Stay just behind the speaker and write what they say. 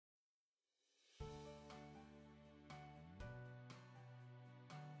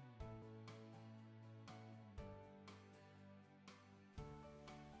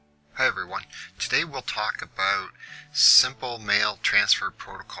Hi everyone. Today we'll talk about Simple Mail Transfer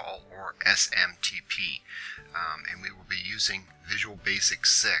Protocol, or SMTP, and we will be using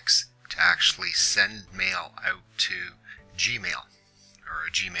VB6 to actually send mail out to Gmail or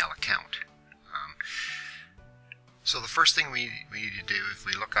a Gmail account. So the first thing we need to do, if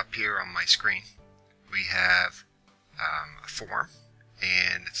we look up here on my screen, we have a form,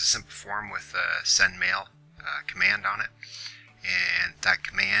 and it's a simple form with a send mail command on it. And that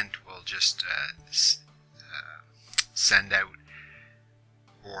command will just send out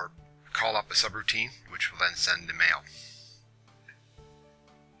or call up a subroutine, which will then send the mail.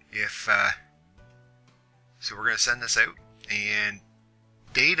 So we're going to send this out, and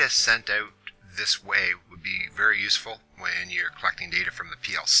data sent out this way would be very useful when you're collecting data from the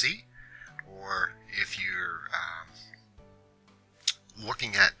PLC, or if you're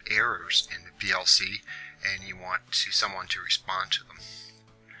looking at errors in the PLC and you want someone to respond to them.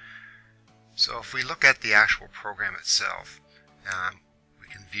 So if we look at the actual program itself, we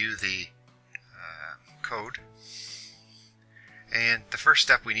can view the code, and the first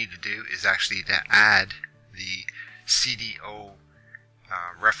step we need to do is actually to add the CDO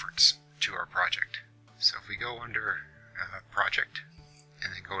reference to our project. So if we go under project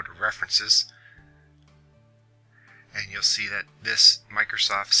and then go to references, and you'll see that this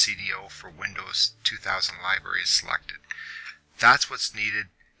Microsoft CDO for Windows 2000 library is selected. That's what's needed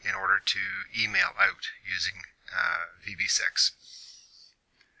in order to email out using VB6.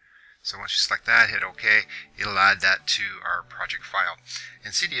 So once you select that, hit OK, it'll add that to our project file.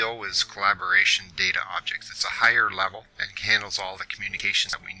 And CDO is Collaboration Data Objects. It's a higher level and handles all the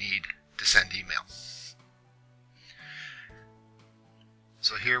communications that we need to send email.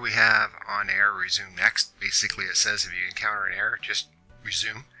 So here we have on error, resume next. Basically it says if you encounter an error, just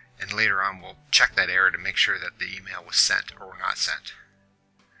resume, and later on we'll check that error to make sure that the email was sent or not sent.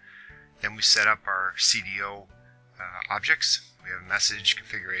 Then we set up our CDO objects. We have message,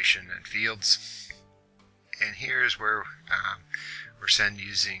 configuration, and fields. And here's where we're sending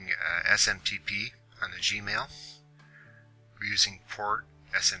using SMTP on the Gmail. We're using port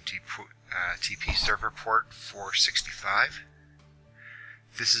SMTP server port 465.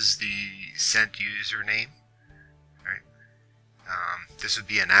 This is the sent username. Right? This would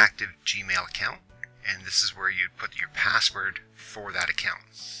be an active Gmail account, and this is where you'd put your password for that account.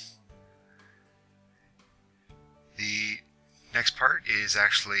 The next part is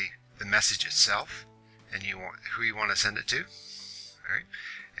actually the message itself, and who you want to send it to. All right?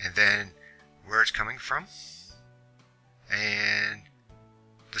 And then where it's coming from, and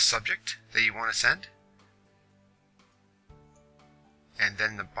the subject that you want to send. And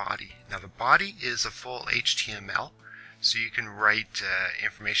then the body. Now the body is a full HTML, so you can write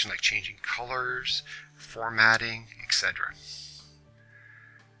information like changing colors, formatting, etc.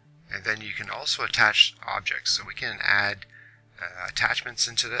 And then you can also attach objects, so we can add attachments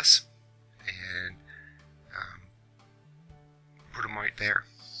into this and put them right there.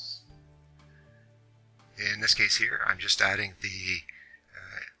 In this case here, I'm just adding the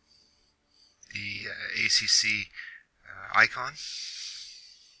ACC icon.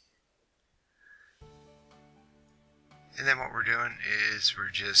 And then what we're doing is we're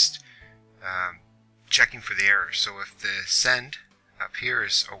just checking for the error. So if the send up here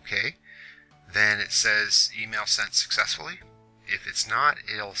is okay, then it says email sent successfully. If it's not,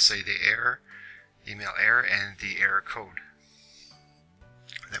 it'll say the error, email error, and the error code.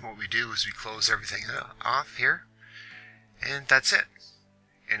 And then what we do is we close everything off here, and that's it.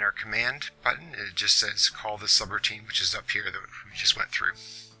 In our command button, it just says call the subroutine, which is up here that we just went through.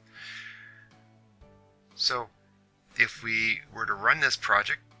 So if we were to run this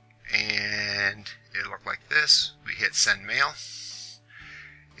project and it looked like this, we hit send mail,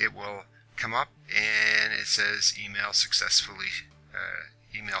 it will come up and it says email successfully,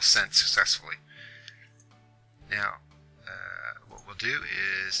 email sent successfully. Now what we'll do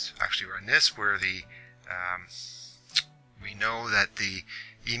is actually run this where we know that the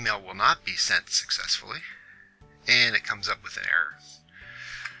email will not be sent successfully, and it comes up with an error.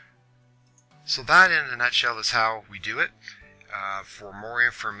 So that in a nutshell is how we do it. For more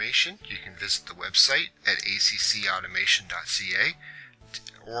information, you can visit the website at accautomation.ca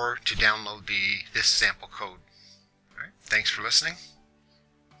or to download this sample code. All right. Thanks for listening.